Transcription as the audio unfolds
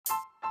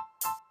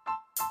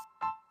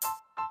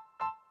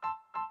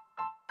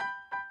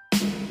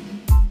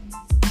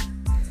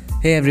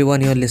Hey everyone,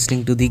 you're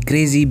listening to the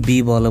Crazy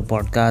B-Baller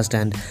podcast,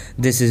 and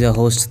this is your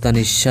host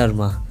Tanish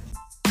Sharma.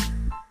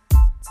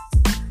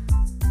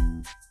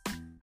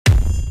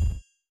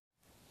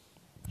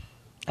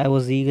 I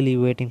was eagerly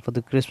waiting for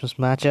the Christmas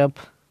matchup,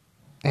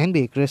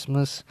 NBA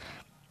Christmas,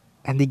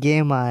 and the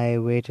game I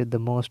waited the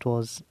most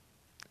was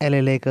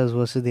LA Lakers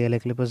versus the LA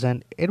Clippers,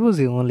 and it was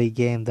the only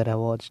game that I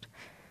watched.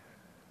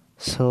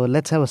 So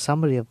let's have a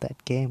summary of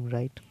that game,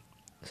 right?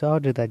 So how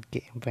did that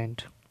game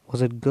went?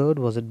 Was it good?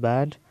 Was it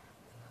bad?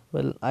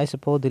 Well, I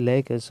support the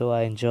Lakers, so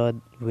I enjoyed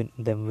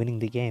them winning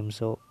the game.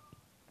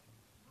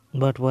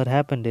 But what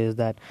happened is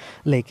that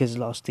Lakers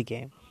lost the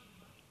game.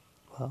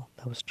 Well,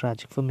 that was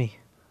tragic for me.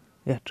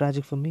 Yeah,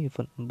 tragic for me,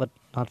 but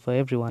not for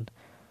everyone.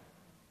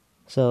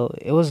 So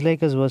it was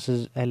Lakers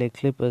versus LA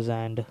Clippers,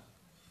 and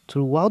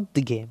throughout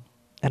the game,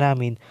 and I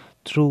mean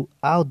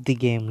throughout the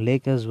game,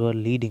 Lakers were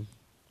leading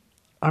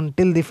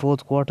until the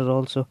fourth quarter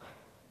also,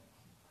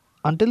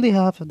 until the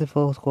half of the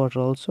fourth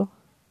quarter also,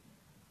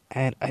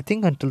 and I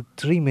think until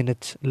 3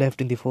 minutes left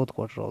in the fourth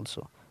quarter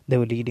also, they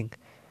were leading,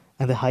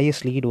 and the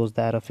highest lead was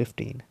that of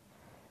 15.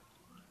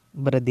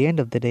 But at the end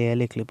of the day,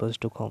 LA Clippers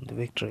took home the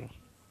victory.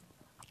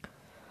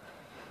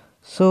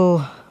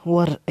 So,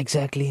 what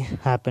exactly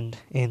happened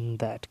in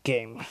that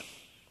game?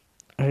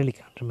 I really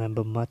can't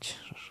remember much,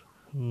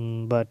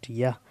 but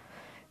yeah,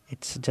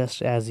 it's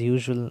just as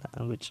usual,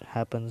 which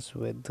happens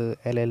with the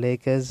LA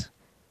Lakers.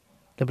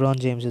 LeBron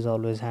James is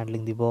always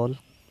handling the ball,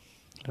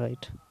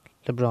 right?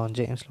 LeBron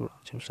James.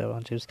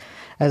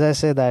 As I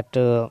say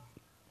that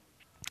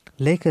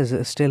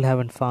Lakers still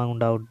haven't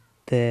found out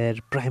their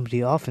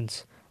primary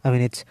offense. I mean,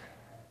 it's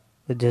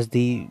just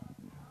the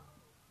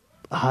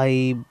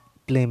high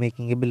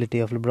playmaking ability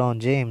of LeBron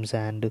James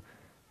and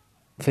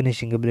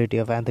finishing ability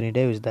of Anthony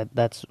Davis.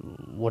 That's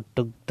what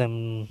took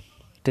them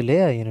till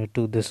here,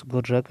 to this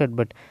good record.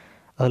 But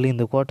early in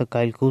the quarter,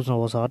 Kyle Kuzma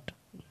was hot.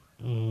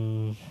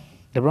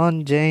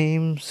 LeBron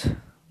James,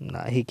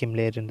 he came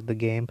late into the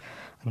game.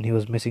 I mean, he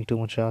was missing too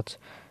much shots.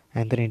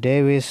 Anthony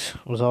Davis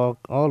was all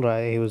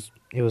right.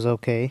 He was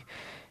okay,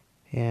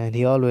 and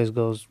he always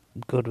goes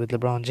good with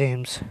LeBron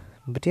James.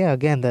 But yeah,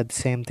 again, that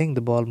same thing.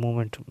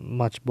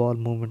 Much ball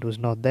movement was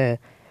not there,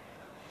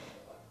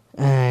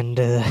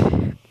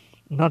 and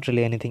not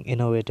really anything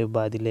innovative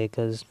by the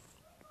Lakers.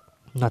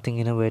 Nothing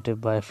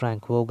innovative by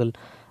Frank Vogel.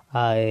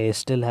 I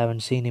still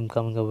haven't seen him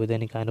coming up with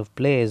any kind of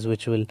plays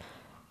which will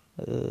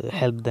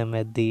help them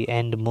at the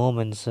end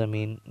moments. I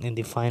mean, in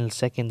the final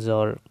seconds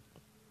or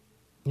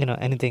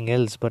anything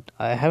else. But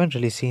I haven't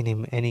really seen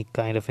him any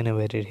kind of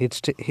innovative.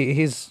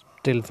 He's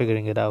still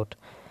figuring it out.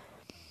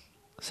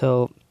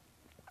 So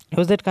it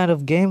was that kind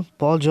of game.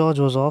 Paul George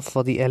was off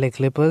for the LA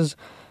Clippers.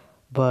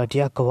 But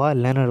yeah,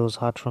 Kawhi Leonard was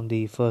hot from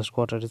the first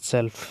quarter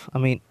itself. I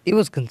mean, he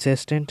was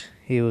consistent,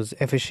 he was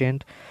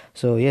efficient.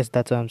 So yes,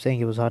 that's why I'm saying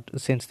he was hot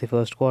since the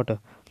first quarter.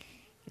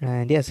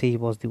 And yes, he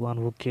was the one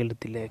who killed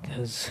the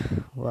Lakers.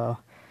 Wow.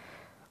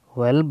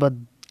 Well, but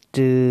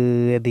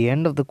at the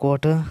end of the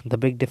quarter, the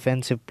big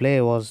defensive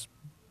play was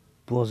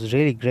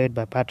really great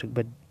by Patrick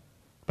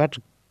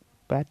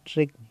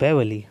Patrick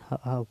Beverly.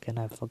 How can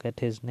I forget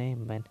his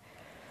name, man?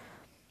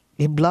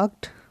 He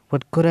blocked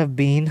what could have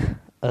been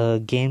a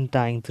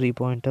game-tying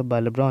three-pointer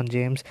by LeBron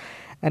James.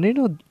 And you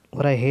know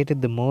what I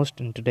hated the most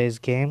in today's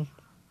game?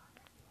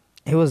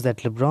 It was that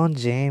LeBron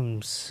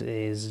James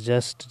is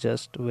just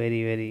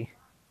very, very,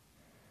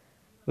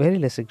 very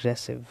less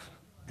aggressive.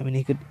 I mean,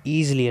 he could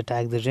easily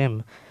attack the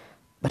rim,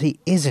 but he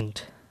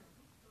isn't.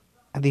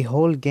 And the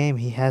whole game,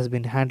 he has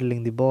been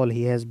handling the ball.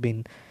 He has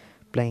been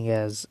playing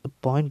as a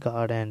point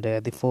guard, and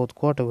the fourth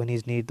quarter, when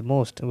he's needed the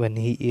most, when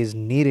he is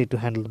needed to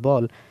handle the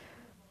ball,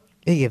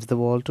 he gives the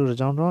ball to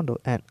Rajon Rondo,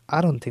 and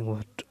I don't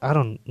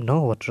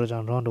know what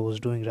Rajon Rondo was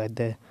doing right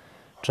there,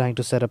 trying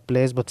to set up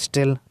plays, but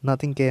still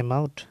nothing came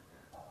out.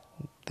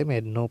 They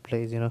made no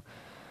plays,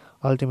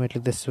 Ultimately,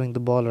 they swing the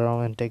ball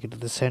around and take it to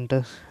the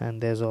center,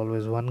 and there's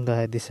always one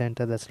guy at the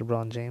center, that's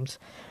LeBron James.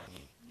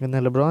 And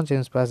then LeBron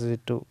James passes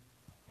it to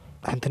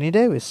Anthony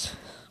Davis,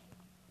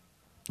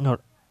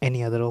 not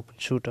any other open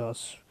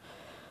shooters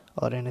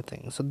or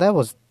anything. So that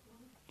was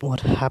what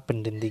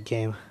happened in the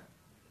game.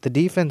 The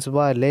defense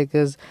by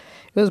Lakers,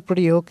 it was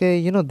pretty okay.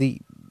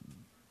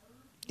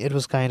 It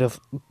was kind of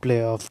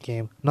playoff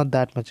game, not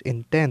that much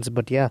intense,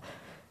 but yeah,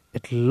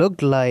 it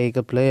looked like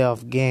a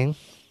playoff game,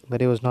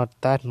 but it was not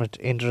that much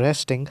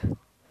interesting.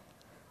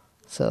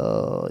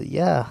 So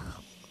yeah,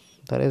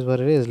 that is what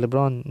it is.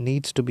 LeBron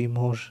needs to be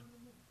more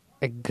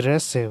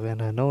aggressive, and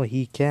I know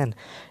he can.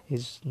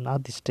 He's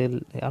not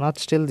still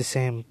the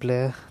same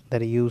player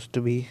that he used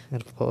to be,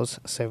 and of course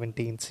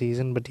 17th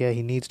season, but yeah,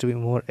 he needs to be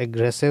more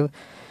aggressive.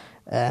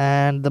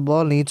 And the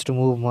ball needs to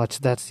move much.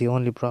 That's the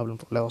only problem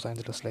for Los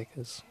Angeles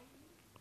Lakers.